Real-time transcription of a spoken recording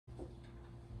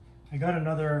I got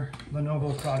another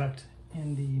Lenovo product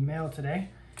in the mail today.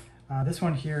 This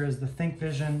one here is the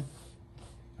ThinkVision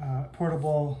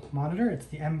portable monitor. It's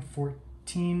the M14.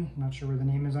 I'm not sure where the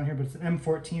name is on here, but it's an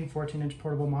M14 14-inch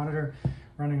portable monitor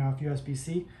running off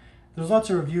USB-C. There's lots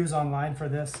of reviews online for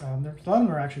this. A lot of them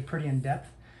are actually pretty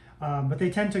in-depth, but they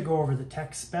tend to go over the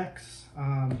tech specs,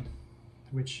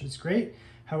 which is great.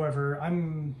 However,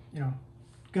 I'm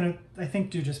gonna I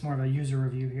think do just more of a user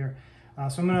review here.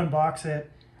 So I'm gonna unbox it.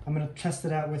 I'm gonna test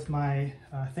it out with my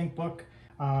ThinkBook,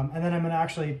 and then I'm gonna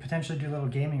actually potentially do a little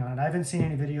gaming on it. I haven't seen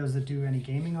any videos that do any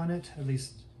gaming on it, at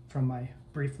least from my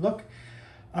brief look.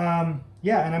 Yeah,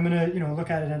 and I'm gonna look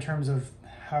at it in terms of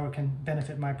how it can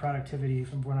benefit my productivity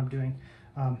from what I'm doing.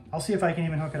 I'll see if I can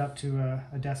even hook it up to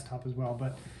a desktop as well,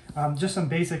 but just some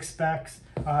basic specs.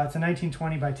 It's a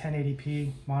 1920 by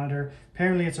 1080p monitor.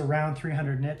 Apparently it's around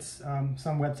 300 nits.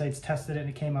 Some websites tested it and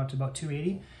it came out to about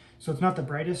 280. So it's not the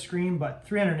brightest screen, but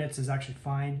 300 nits is actually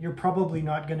fine. You're probably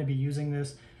not going to be using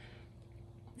this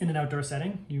in an outdoor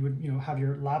setting. You would have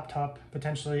your laptop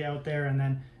potentially out there, and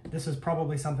then this is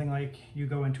probably something like you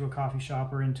go into a coffee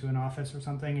shop or into an office or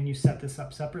something and you set this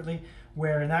up separately,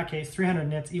 where in that case 300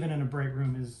 nits even in a bright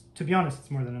room is, to be honest, it's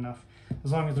more than enough,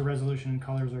 as long as the resolution and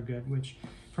colors are good, which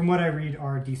from what I read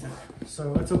are decent.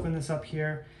 So let's open this up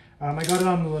here. I got it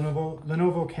on the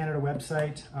Lenovo Canada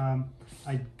website.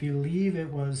 I believe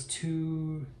it was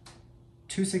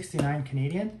 $269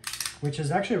 Canadian, which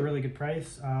is actually a really good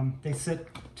price. They sit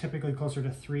typically closer to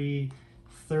 $330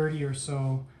 or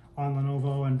so on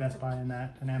Lenovo and Best Buy and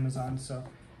that and Amazon. So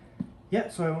yeah,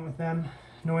 so I went with them.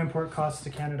 No import costs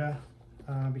to Canada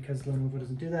because Lenovo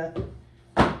doesn't do that.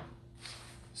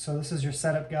 So this is your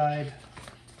setup guide.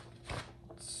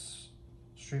 It's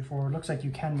straightforward. Looks like you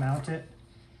can mount it.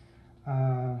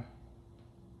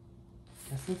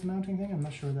 Guess it's a mounting thing. I'm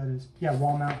not sure what that is. Yeah,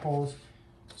 wall mount holes.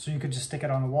 So you could just stick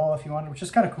it on a wall if you wanted, which is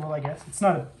kind of cool, I guess. It's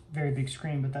not a very big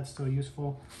screen, but that's still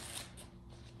useful.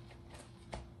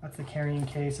 That's the carrying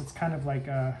case. It's kind of like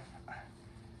a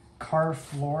car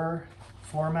floor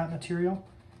mat material,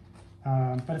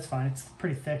 but it's fine. It's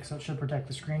pretty thick, so it should protect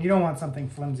the screen. You don't want something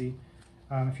flimsy.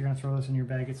 If you're gonna throw this in your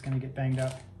bag, it's gonna get banged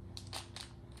up.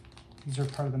 These are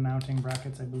part of the mounting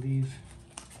brackets, I believe.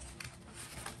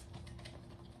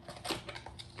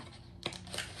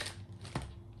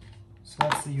 So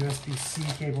that's the USB-C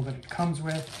cable that it comes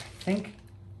with. I think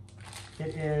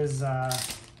it is, I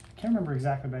can't remember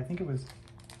exactly, but I think it was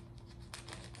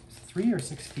 3 or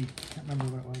 6 feet. I can't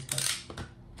remember what it was, but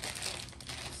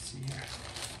let's see here.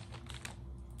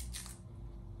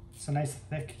 It's a nice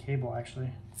thick cable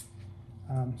actually.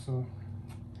 So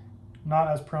not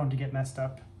as prone to get messed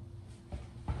up.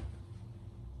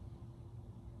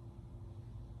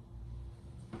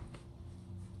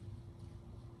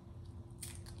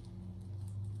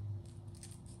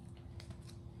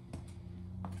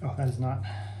 Oh, that is not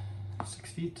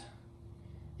 6 feet.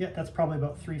 Yeah, that's probably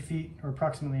about 3 feet or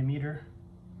approximately a meter,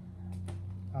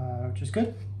 which is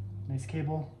good. Nice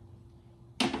cable.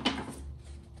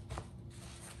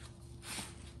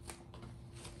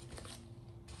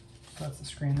 So that's the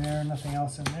screen there, nothing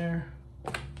else in there.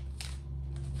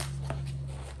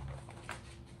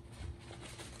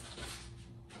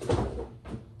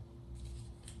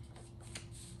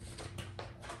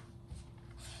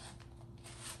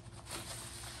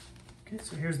 Okay,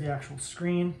 so here's the actual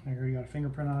screen. I already got a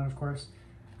fingerprint on it, of course.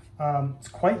 It's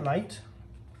quite light,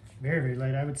 very, very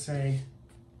light. I would say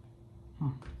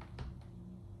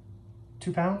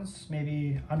 2 pounds,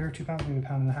 maybe under 2 pounds, maybe 1.5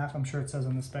 pounds. I'm sure it says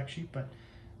on the spec sheet, but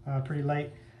pretty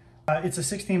light. It's a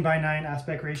 16:9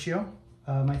 aspect ratio.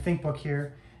 My ThinkBook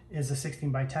here is a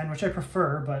 16:10, which I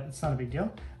prefer, but it's not a big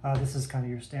deal. This is kind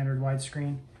of your standard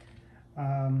widescreen.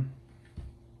 The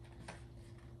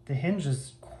hinge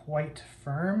is quite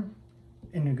firm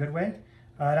in a good way.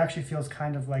 It actually feels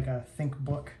kind of like a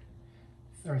ThinkBook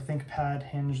or ThinkPad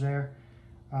hinge there.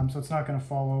 So it's not going to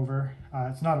fall over.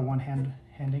 It's not a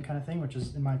one-handing kind of thing, which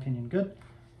is, in my opinion, good.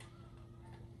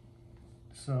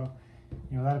 So,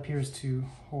 that appears to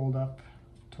hold up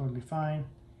totally fine.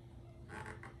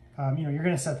 You're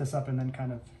going to set this up and then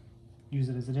kind of use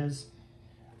it as it is.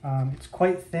 It's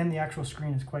quite thin. The actual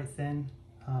screen is quite thin.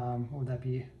 What would that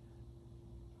be?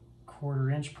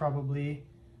 1/4 inch probably,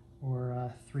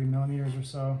 or 3 millimeters or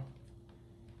so.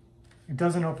 It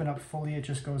doesn't open up fully. It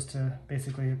just goes to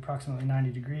basically approximately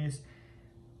 90 degrees.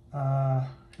 And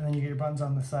then you get your buttons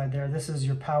on the side there. This is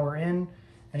your power in,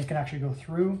 and it can actually go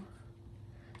through.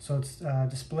 So it's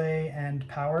display and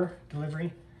power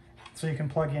delivery. So you can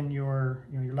plug in your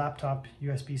laptop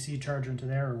USB-C charger into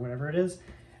there or whatever it is,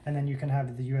 and then you can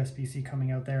have the USB-C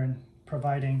coming out there and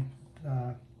providing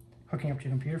hooking up to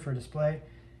your computer for a display.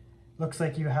 Looks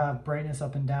like you have brightness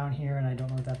up and down here, and I don't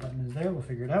know what that button is there. We'll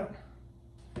figure it out.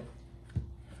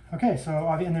 Okay, so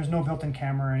and there's no built-in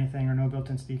camera or anything, or no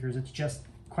built-in speakers. It's just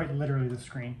quite literally the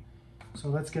screen. So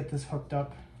let's get this hooked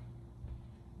up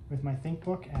with my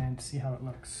ThinkBook and see how it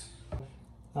looks.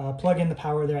 Plug in the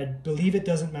power there. I believe it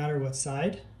doesn't matter what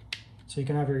side, so you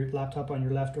can have your laptop on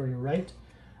your left or your right.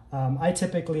 I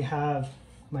typically have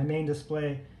my main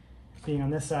display being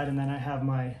on this side, and then I have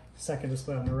my second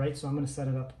display on the right, so I'm going to set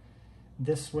it up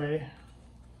this way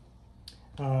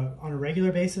on a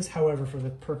regular basis. However, for the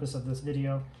purpose of this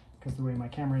video, because the way my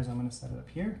camera is, I'm going to set it up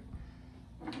here.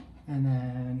 And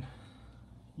then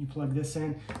you plug this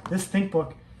in. This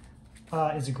ThinkBook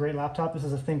is a great laptop. This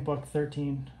is a ThinkBook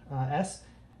 13S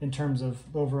in terms of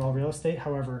overall real estate.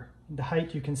 However, the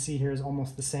height you can see here is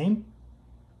almost the same,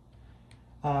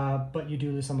 but you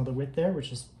do lose some of the width there,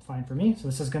 which is fine for me. So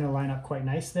this is going to line up quite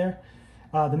nice there.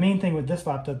 The main thing with this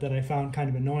laptop that I found kind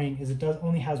of annoying is it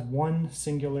only has one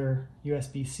singular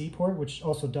USB-C port, which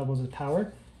also doubles as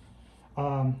power,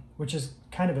 which is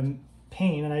kind of a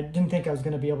pain. And I didn't think I was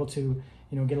going to be able to,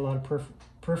 get a lot of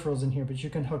peripherals in here, but you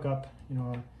can hook up,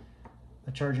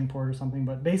 a charging port or something.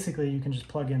 But basically, you can just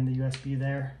plug in the USB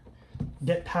there,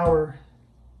 get power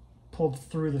pulled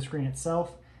through the screen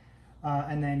itself,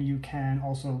 and then you can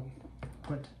also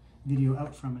put video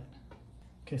out from it.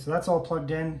 Okay, so that's all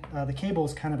plugged in. The cable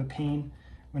is kind of a pain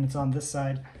when it's on this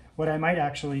side. What I might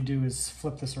actually do is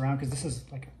flip this around, because this is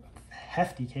like a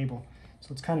hefty cable,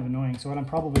 so it's kind of annoying. So what I'm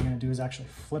probably going to do is actually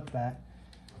flip that,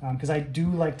 because I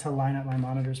do like to line up my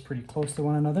monitors pretty close to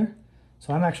one another.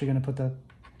 So I'm actually going to put the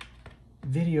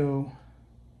video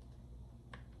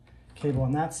cable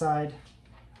on that side.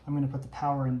 I'm going to put the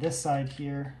power in this side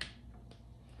here.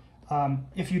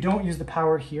 If you don't use the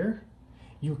power here,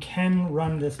 you can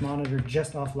run this monitor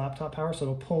just off laptop power, so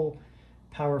it'll pull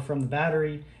power from the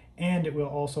battery, and it will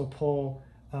also pull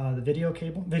the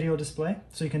video display,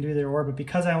 so you can do either or. But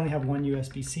because I only have one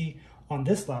USB-C on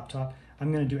this laptop,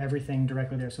 I'm going to do everything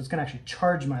directly there. So it's going to actually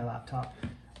charge my laptop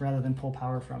rather than pull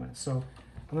power from it. So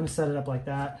I'm going to set it up like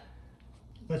that.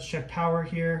 Let's check power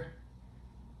here.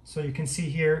 So you can see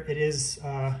here it is,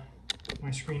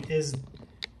 my screen is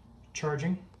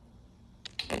charging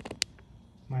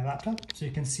my laptop. So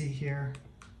you can see here,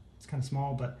 it's kind of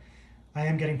small, but I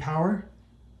am getting power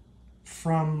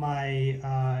from my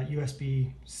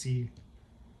USB-C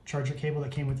charger cable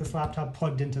that came with this laptop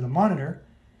plugged into the monitor.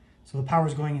 So the power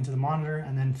is going into the monitor,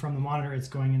 and then from the monitor it's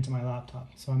going into my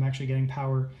laptop. So I'm actually getting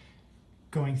power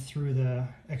going through the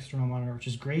external monitor, which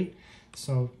is great.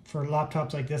 So for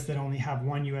laptops like this that only have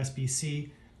one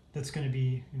USB-C, that's going to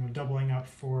be doubling up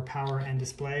for power and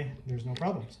display, there's no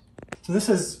problems. So this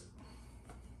is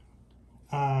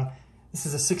a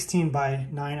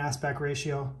 16:9 aspect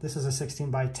ratio. This is a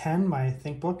 16:10, my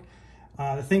ThinkBook.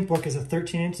 The ThinkBook is a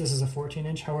 13-inch, this is a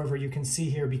 14-inch. However, you can see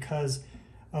here, because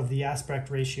of the aspect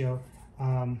ratio,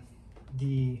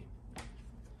 the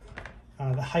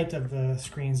height of the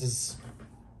screens is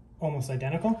almost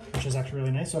identical, which is actually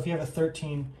really nice. So if you have a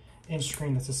 13-inch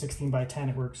screen that's a 16:10,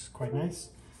 it works quite nice.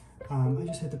 I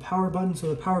just hit the power button. So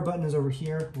the power button is over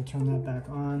here. We'll turn that back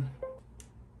on.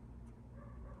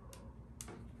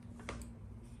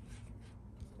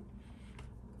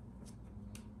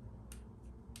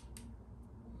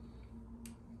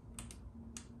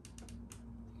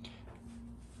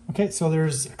 Okay, so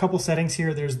there's a couple settings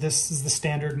here. This is the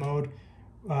standard mode.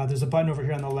 There's a button over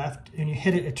here on the left, and you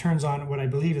hit it, it turns on what I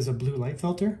believe is a blue light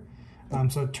filter.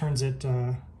 So it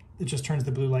just turns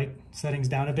the blue light settings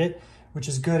down a bit, which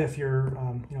is good if you're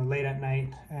late at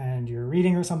night and you're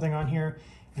reading or something on here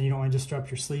and you don't want to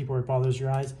disrupt your sleep or it bothers your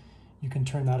eyes. You can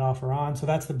turn that off or on. So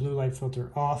that's the blue light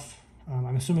filter off.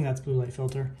 I'm assuming that's blue light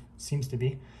filter, seems to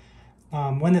be.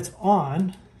 When it's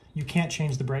on, you can't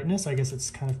change the brightness. I guess it's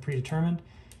kind of predetermined.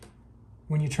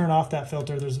 When you turn off that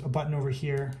filter, there's a button over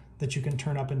here that you can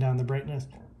turn up and down the brightness.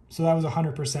 So that was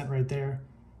 100% right there.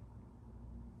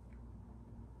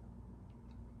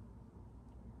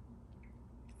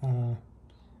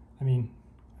 I mean,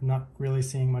 I'm not really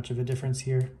seeing much of a difference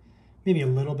here. Maybe a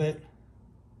little bit.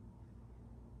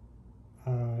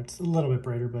 It's a little bit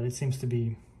brighter, but it seems to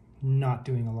be not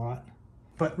doing a lot.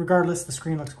 But regardless, the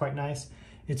screen looks quite nice.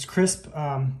 It's crisp.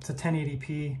 It's a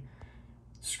 1080p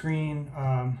screen.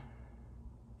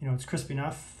 It's crisp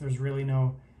enough. There's really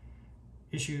no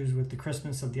issues with the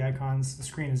crispness of the icons. The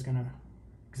screen is going to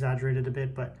exaggerate it a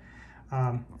bit, but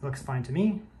it looks fine to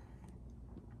me.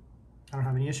 I don't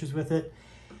have any issues with it.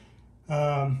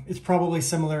 It's probably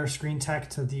similar screen tech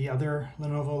to the other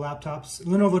Lenovo laptops.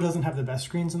 Lenovo doesn't have the best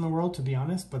screens in the world, to be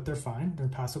honest, but they're fine. They're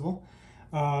passable.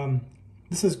 So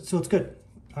it's good.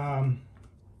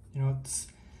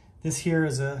 This here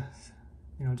is a,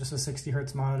 just a 60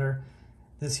 hertz monitor.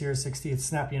 This here is 60. It's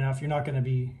snappy enough. You're not going to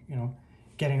be,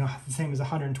 getting the same as a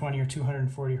 120 or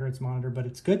 240 hertz monitor, but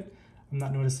it's good. I'm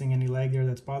not noticing any lag there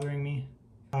that's bothering me.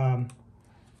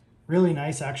 Really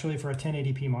nice actually for a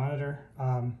 1080p monitor.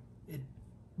 It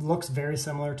looks very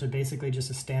similar to basically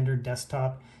just a standard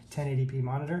desktop 1080p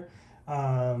monitor.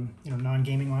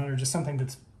 Non-gaming monitor, just something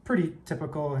that's pretty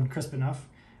typical and crisp enough.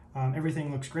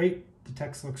 Everything looks great. The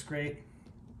text looks great.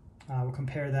 We'll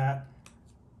compare that.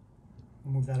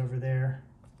 We'll move that over there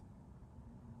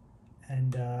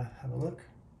and have a look.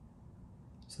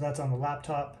 So that's on the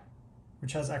laptop,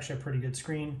 which has actually a pretty good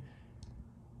screen.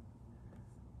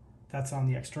 That's on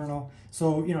the external.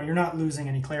 So, you're not losing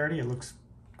any clarity. It looks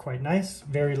quite nice,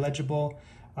 very legible,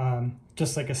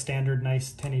 just like a standard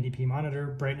nice 1080p monitor.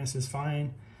 Brightness is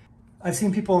fine. I've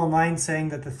seen people online saying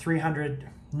that the 300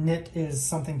 nit is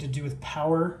something to do with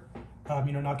power,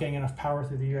 not getting enough power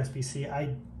through the USB-C.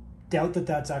 I doubt that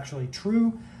that's actually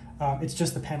true. It's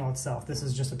just the panel itself. This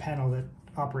is just a panel that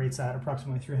operates at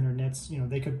approximately 300 nits.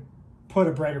 They could put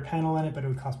a brighter panel in it, but it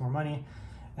would cost more money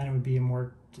and it would be a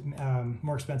more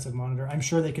expensive monitor. I'm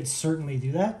sure they could certainly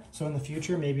do that. So in the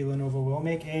future, maybe Lenovo will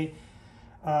make a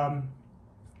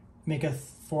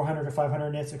 400 or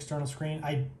 500 nits external screen.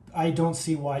 I don't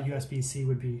see why USB-C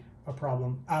would be a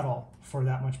problem at all for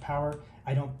that much power.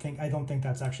 I don't think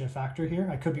that's actually a factor here.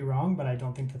 I could be wrong, but I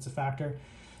don't think that's a factor.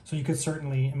 So you could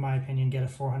certainly, in my opinion, get a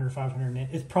 400, 500 nit.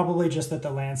 It's probably just that the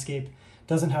landscape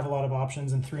doesn't have a lot of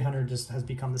options, and 300 just has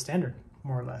become the standard,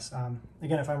 more or less.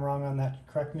 Again, if I'm wrong on that,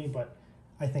 correct me, but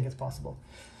I think it's possible.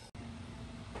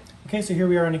 Okay, so here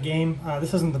we are in a game.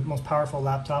 This isn't the most powerful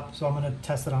laptop, so I'm going to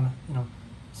test it on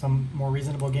some more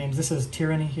reasonable games. This is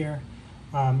Tyranny here.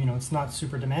 It's not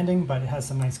super demanding, but it has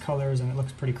some nice colors and it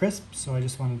looks pretty crisp, so I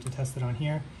just wanted to test it on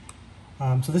here.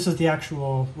 So this is the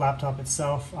actual laptop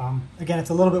itself. Again, it's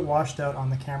a little bit washed out on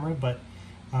the camera, but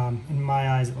in my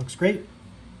eyes it looks great.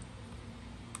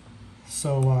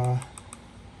 So I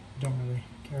don't really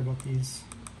care about these.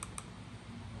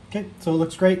 Okay, so it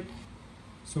looks great.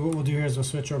 So what we'll do here is we'll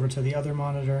switch over to the other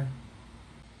monitor.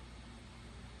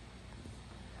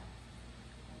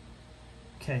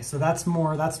 Okay, so that's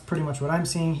pretty much what I'm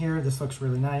seeing here. This looks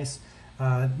really nice.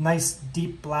 Nice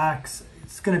deep blacks.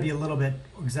 It's going to be a little bit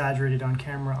exaggerated on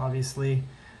camera, obviously,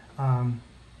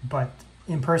 but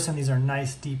in person these are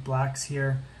nice deep blacks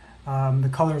here. The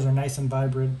colors are nice and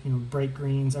vibrant, bright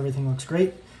greens. Everything looks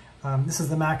great. This is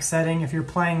the max setting. If you're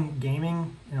playing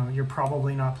gaming, you're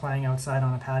probably not playing outside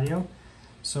on a patio,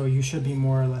 so you should be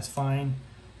more or less fine.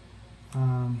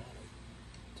 I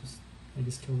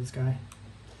just killed this guy.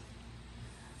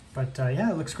 But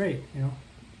yeah, it looks great,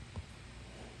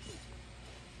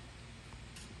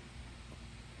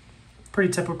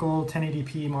 Pretty typical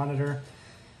 1080p monitor.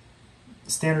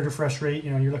 Standard refresh rate,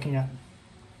 you're looking at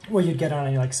what you'd get on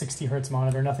a 60 hertz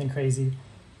monitor, nothing crazy.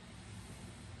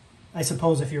 I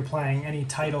suppose if you're playing any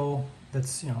title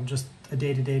that's, just a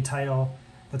day-to-day title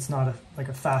that's not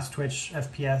a fast twitch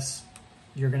FPS,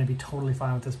 you're going to be totally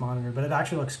fine with this monitor. But it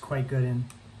actually looks quite good in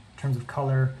terms of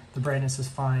color. The brightness is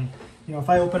fine. If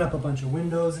I open up a bunch of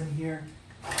windows in here,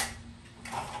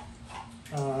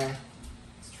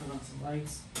 let's turn on some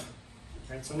lights.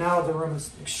 Right, so now the room is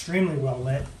extremely well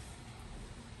lit.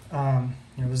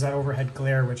 There's that overhead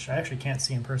glare, which I actually can't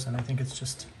see in person. I think it's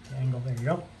just the angle. There you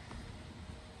go.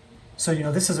 So,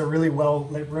 this is a really well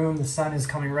lit room. The sun is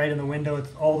coming right in the window.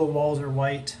 All the walls are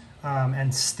white,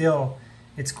 and still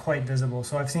it's quite visible.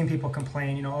 So I've seen people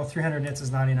complain, oh, 300 nits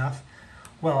is not enough.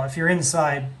 Well, if you're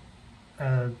inside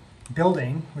a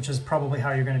building, which is probably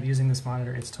how you're going to be using this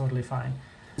monitor, it's totally fine.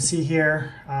 See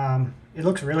here, it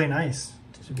looks really nice,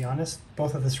 to be honest.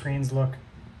 Both of the screens look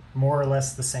more or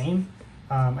less the same.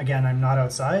 Again, I'm not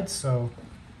outside, so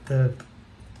the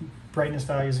brightness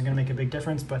value isn't going to make a big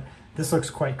difference, but this looks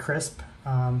quite crisp,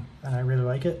 and I really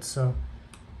like it. So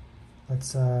let's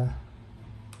so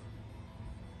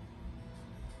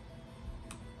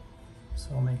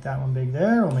we'll make that one big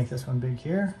there. We'll make this one big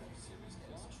here.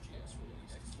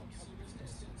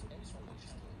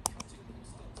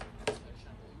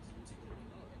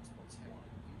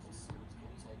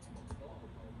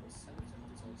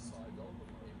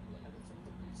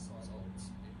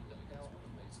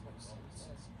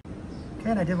 Okay,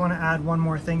 and I did want to add one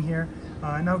more thing here.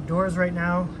 I'm outdoors right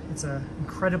now. It's an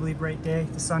incredibly bright day.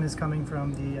 The sun is coming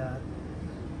from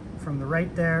the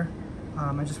right there.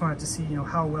 I just wanted to see,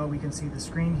 how well we can see the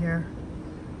screen here.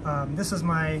 This is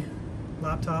my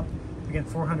laptop. Again,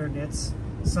 400 nits.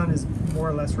 The sun is more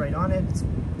or less right on it. It's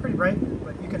pretty bright,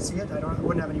 but you can see it. I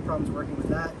wouldn't have any problems working with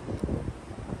that.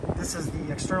 This is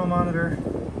the external monitor.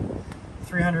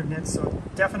 300 nits, so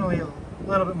definitely a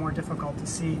little bit more difficult to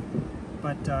see,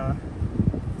 but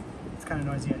it's kind of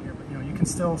noisy out here, but you know, you can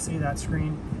still see that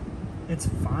screen. It's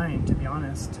fine, to be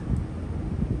honest.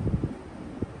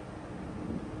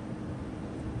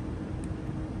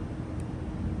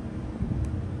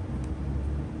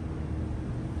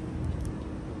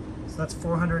 So that's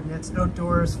 400 nits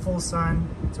outdoors, full sun.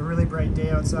 It's a really bright day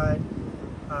outside.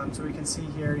 So we can see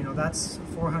here, you know, that's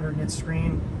 400 nit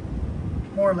screen,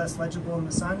 more or less legible in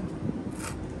the sun.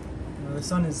 You know, the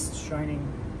sun is shining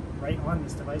right on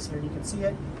this device here, and you can see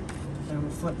it. And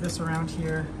we'll flip this around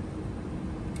here.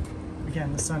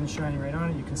 Again, the sun is shining right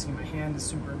on it. You can see my hand is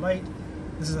super light.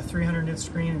 This is a 300 nit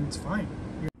screen, and it's fine.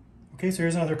 Okay, so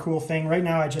here's another cool thing. Right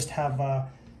now I just have,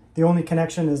 the only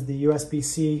connection is the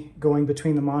USB-C going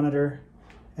between the monitor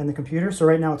and the computer. So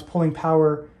right now it's pulling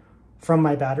power from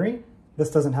my battery. This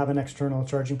doesn't have an external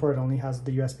charging port, it only has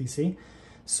the USB-C.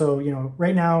 So, you know,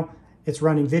 right now it's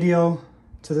running video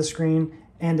to the screen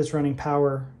and it's running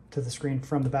power to the screen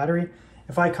from the battery.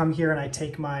 If I come here and I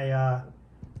take my,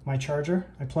 my charger,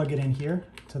 I plug it in here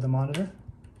to the monitor.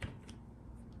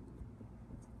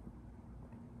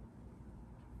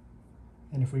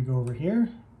 And if we go over here,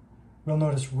 we'll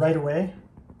notice right away,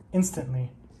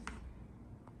 instantly,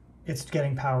 it's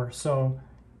getting power. So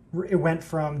it went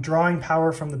from drawing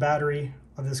power from the battery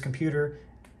of this computer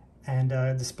and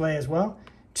display as well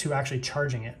to actually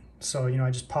charging it. So, you know,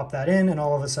 I just pop that in and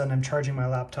all of a sudden I'm charging my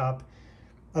laptop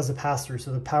as a pass-through.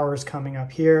 So the power is coming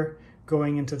up here,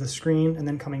 going into the screen and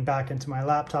then coming back into my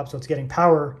laptop. So it's getting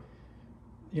power,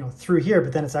 you know, through here,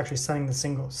 but then it's actually sending the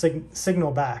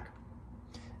signal back.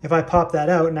 If I pop that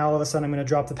out, now all of a sudden I'm going to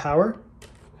drop the power.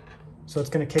 So it's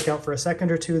going to kick out for a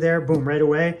second or two there, boom, right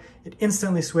away. It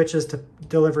instantly switches to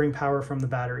delivering power from the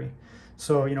battery.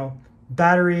 So, you know,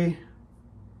 battery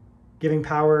giving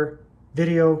power,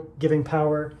 video giving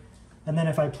power, and then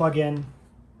if I plug in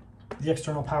the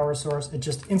external power source, it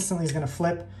just instantly is going to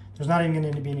flip. There's not even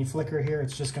going to be any flicker here.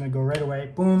 It's just going to go right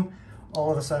away, boom,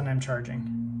 all of a sudden I'm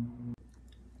charging.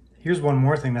 Here's one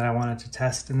more thing that I wanted to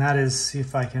test, and that is see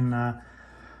if I can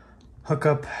hook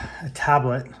up a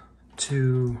tablet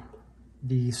to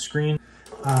the screen.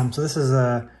 So this is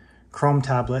a Chrome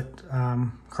tablet,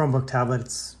 Chromebook tablet.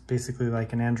 It's basically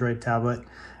like an Android tablet.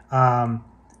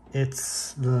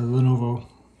 It's the Lenovo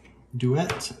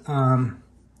Duet,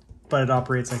 but it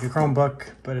operates like a Chromebook,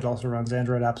 but it also runs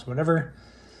Android apps, whatever.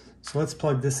 So let's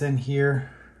plug this in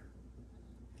here.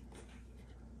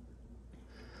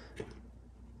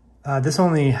 This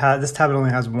tablet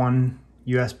only has one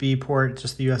USB port,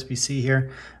 just the USB-C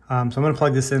here. So I'm going to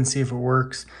plug this in, see if it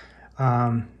works.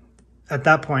 At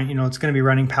that point, you know, it's going to be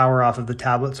running power off of the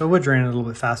tablet, so it would drain it a little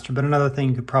bit faster. But another thing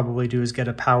you could probably do is get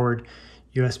a powered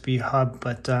USB hub.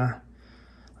 But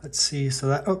let's see. So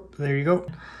that, oh, there you go.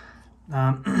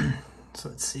 So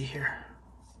let's see here.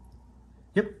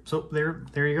 Yep. So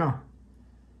there you go.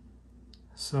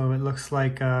 So it looks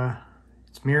like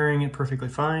it's mirroring it perfectly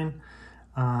fine.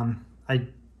 I'm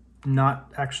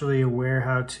not actually aware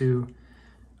how to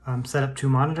set up two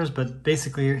monitors, but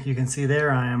basically you can see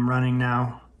there I am running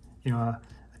now, you know, a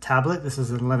tablet. This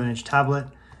is an 11-inch tablet,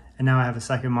 and now I have a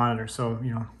second monitor. So,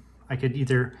 you know, I could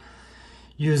either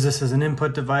use this as an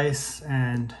input device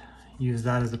and use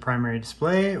that as the primary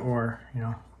display, or, you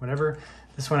know, whatever.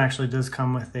 This one actually does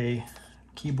come with a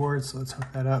keyboard, so let's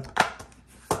hook that up.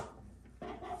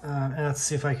 And let's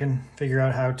see if I can figure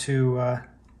out how to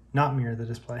not mirror the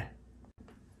display.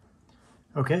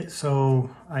 Okay, so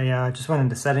I just went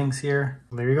into settings here.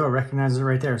 There you go, it recognizes it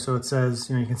right there. So it says,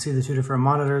 you know, you can see the two different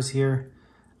monitors here.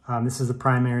 This is the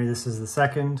primary, this is the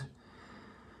second.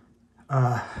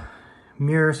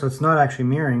 Mirror, so it's not actually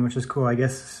mirroring, which is cool. I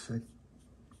guess as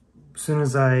soon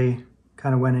as I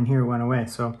kind of went in here, it went away.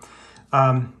 So, you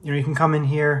know, you can come in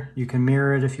here, you can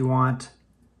mirror it if you want.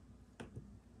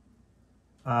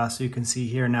 So you can see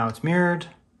here now it's mirrored.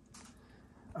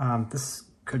 This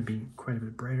could be quite a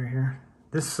bit brighter here.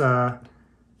 This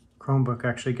Chromebook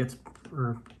actually gets,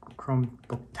 or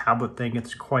Chromebook tablet thing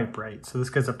gets quite bright. So this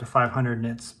goes up to 500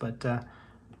 nits, but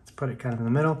let's put it kind of in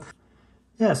the middle.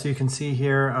 Yeah, so you can see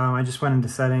here, I just went into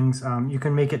settings. You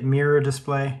can make it mirror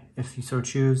display if you so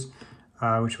choose,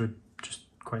 which would just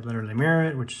quite literally mirror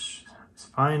it, which is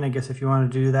fine, I guess, if you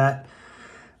want to do that.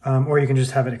 Or you can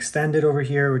just have it extended over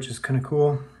here, which is kind of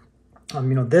cool. You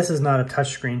know, this is not a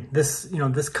touchscreen. This, you know,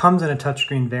 this comes in a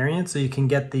touchscreen variant, so you can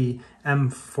get the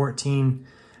M14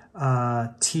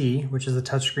 T, which is a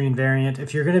touchscreen variant.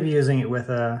 If you're going to be using it with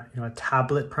a, you know, a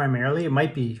tablet primarily, it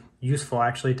might be useful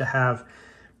actually to have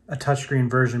a touchscreen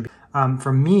version.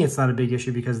 For me, it's not a big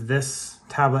issue because this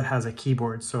tablet has a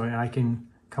keyboard, so I can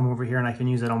come over here and I can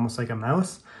use it almost like a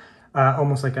mouse.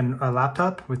 almost like a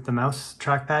laptop with the mouse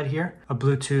trackpad here. A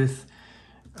Bluetooth,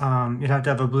 you'd have to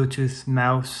have a Bluetooth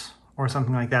mouse or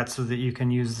something like that so that you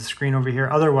can use the screen over here.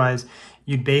 Otherwise,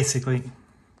 you'd basically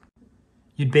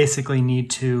need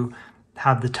to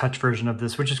have the touch version of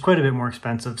this, which is quite a bit more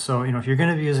expensive. So, if you're going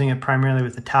to be using it primarily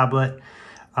with a tablet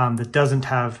that doesn't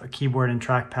have a keyboard and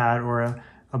trackpad or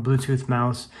a Bluetooth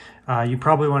mouse, you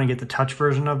probably want to get the touch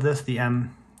version of this, the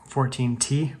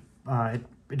M14T.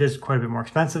 It is quite a bit more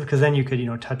expensive because then you could,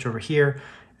 touch over here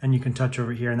and you can touch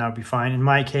over here and that would be fine. In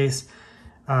my case,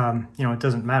 it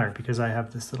doesn't matter because I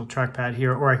have this little trackpad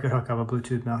here, or I could hook up a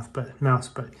Bluetooth mouse.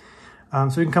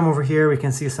 So we can come over here, we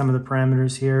can see some of the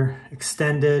parameters here.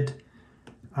 Extended,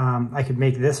 I could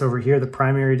make this over here the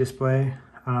primary display.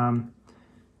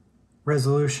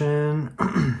 Resolution,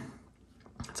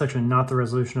 it's actually not the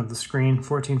resolution of the screen,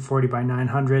 1440 by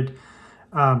 900.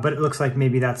 But it looks like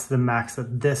maybe that's the max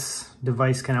that this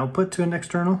device can output to an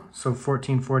external. So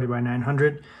 1440 by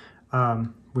 900,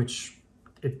 which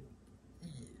I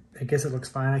guess it looks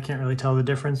fine. I can't really tell the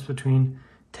difference between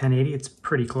 1080. It's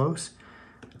pretty close.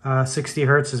 60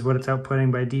 hertz is what it's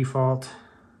outputting by default.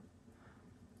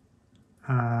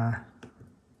 That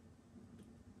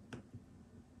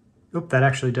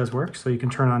actually does work. So you can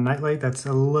turn on night light. That's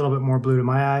a little bit more blue to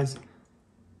my eyes.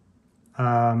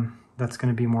 That's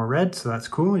going to be more red, so that's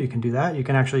cool. You can do that. You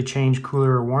can actually change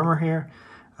cooler or warmer here.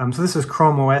 So this is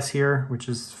Chrome OS here, which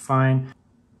is fine.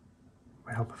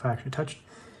 Might help if I actually touched.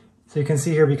 So you can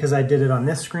see here, because I did it on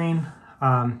this screen,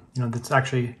 that's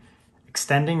actually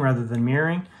extending rather than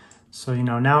mirroring. So,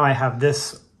 now I have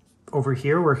this over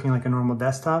here working like a normal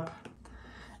desktop,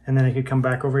 and then I could come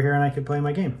back over here and I could play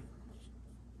my game.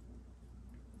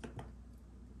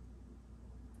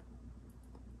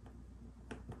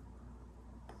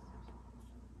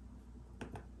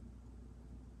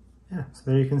 Yeah, so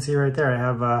there you can see right there, I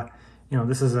have,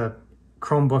 this is a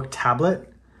Chromebook tablet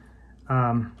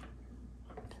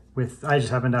I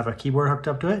just happen to have a keyboard hooked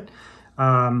up to it.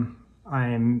 I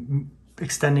am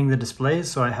extending the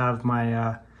displays, so I have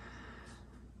my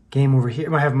game over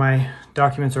here. I have my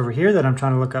documents over here that I'm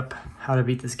trying to look up how to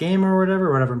beat this game or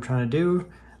whatever I'm trying to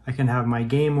do. I can have my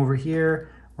game over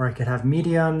here, or I could have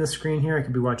media on the screen here. I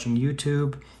could be watching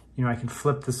YouTube. I can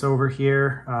flip this over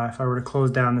here. If I were to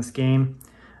close down this game,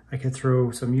 I could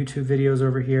throw some YouTube videos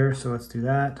over here, so let's do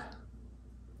that.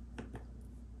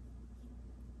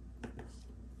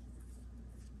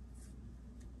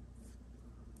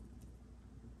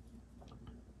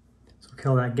 So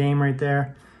kill that game right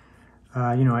there.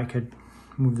 I could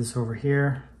move this over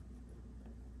here.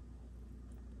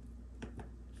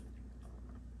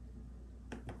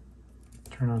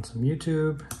 Turn on some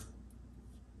YouTube.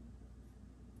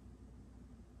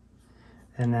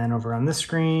 And then over on this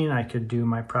screen, I could do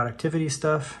my productivity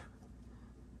stuff.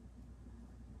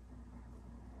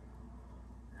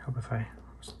 I hope if I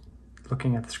was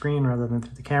looking at the screen rather than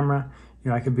through the camera,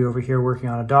 I could be over here working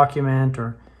on a document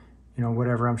or,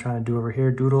 whatever I'm trying to do over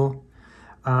here, doodle.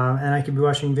 And I could be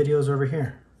watching videos over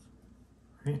here,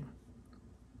 right?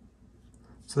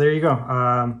 So there you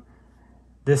go.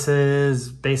 This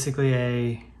is basically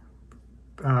a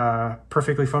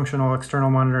perfectly functional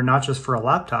external monitor, not just for a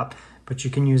laptop, but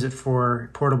you can use it for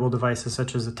portable devices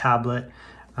such as a tablet.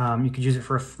 You could use it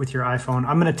with your iPhone.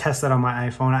 I'm going to test that on my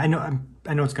iPhone. I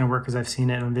know it's going to work because I've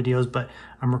seen it on videos, but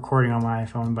I'm recording on my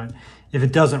iPhone. But if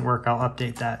it doesn't work, I'll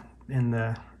update that in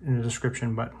the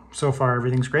description. But so far,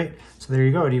 everything's great. So there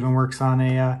you go. It even works on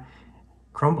a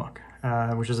Chromebook,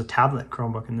 which is a tablet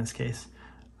Chromebook in this case,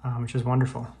 which is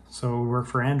wonderful. So it would work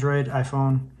for Android,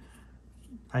 iPhone.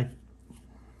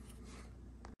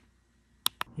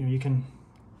 You can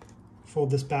fold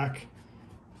this back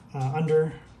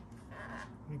under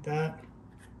like that.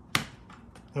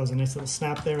 That was a nice little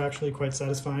snap there, actually quite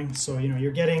satisfying. So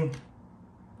you're getting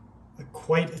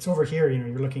it's over here,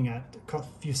 you're looking at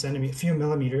a few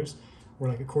millimeters, or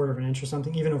like 1/4 of an inch or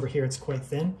something. Even over here it's quite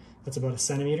thin. That's about 1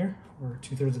 centimeter or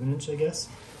 2/3 of an inch, I guess.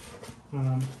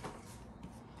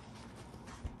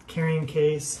 Carrying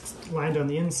case lined on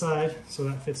the inside, so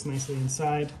that fits nicely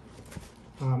inside.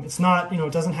 It's not,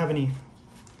 it doesn't have any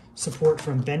support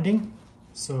from bending.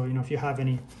 So, if you have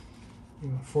any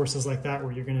forces like that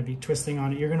where you're going to be twisting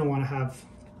on it, you're going to want to have,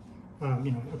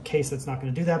 a case that's not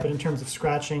going to do that. But in terms of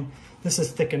scratching, this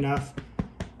is thick enough.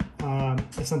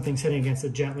 If something's hitting against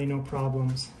it gently, no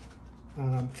problems.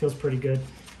 Feels pretty good.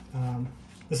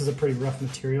 This is a pretty rough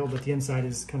material, but the inside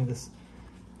is kind of this,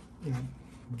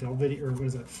 velvety, or what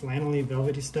is that, flannelly,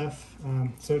 velvety stuff.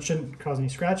 So it shouldn't cause any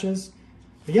scratches.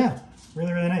 But yeah,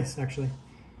 really, really nice, actually.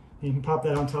 And you can pop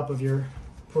that on top of your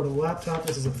portable laptop.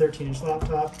 This is a 13-inch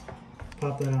laptop.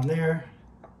 Pop that on there,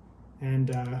 and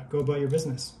go about your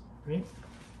business, right?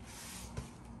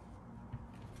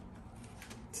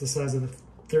 It's the size of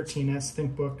the 13S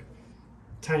ThinkBook,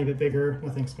 tiny bit bigger,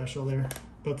 nothing special there,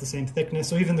 about the same thickness.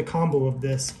 So even the combo of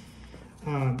this,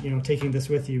 you know, taking this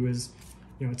with you is,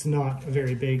 you know, it's not a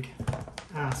very big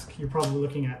ask. You're probably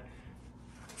looking at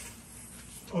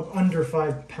under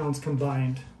 5 pounds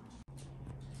combined.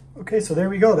 Okay, so there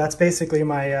we go. That's basically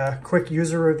my quick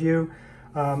user review.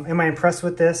 Am I impressed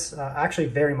with this? Actually,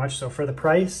 very much so. For the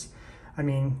price, I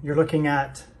mean, you're looking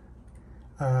at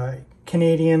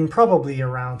Canadian, probably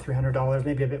around $300,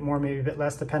 maybe a bit more, maybe a bit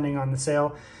less, depending on the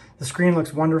sale. The screen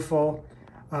looks wonderful.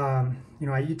 You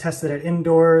know, I tested it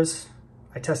indoors.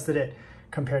 I tested it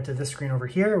compared to this screen over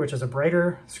here, which is a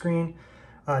brighter screen.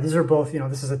 These are both, you know,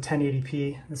 this is a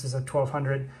 1080p, this is a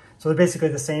 1200. So they're basically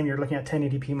the same. You're looking at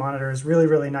 1080p monitors. Really,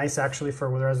 really nice actually for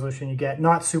the resolution you get.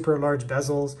 Not super large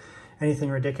bezels, anything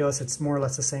ridiculous. It's more or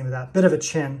less the same as that. Bit of a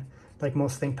chin, like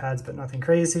most ThinkPads, but nothing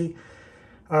crazy.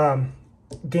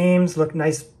 Games look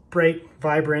nice, bright,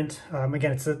 vibrant.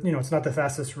 Again, it's you know, it's not the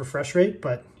fastest refresh rate,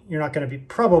 but you're not going to be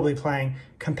probably playing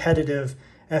competitive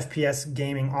FPS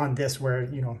gaming on this where,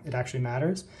 you know, it actually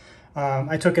matters.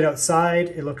 I took it outside.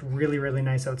 It looked really, really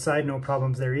nice outside. No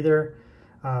problems there either.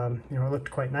 You know, it looked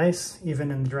quite nice,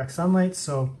 even in the direct sunlight.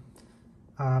 So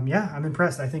yeah, I'm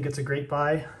impressed. I think it's a great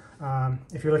buy.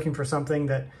 If you're looking for something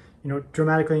that, you know,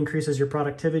 dramatically increases your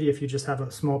productivity, if you just have a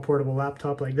small portable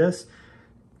laptop like this,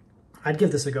 I'd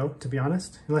give this a go, to be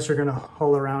honest, unless you're going to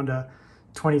haul around a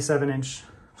 27-inch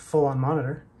full-on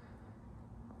monitor.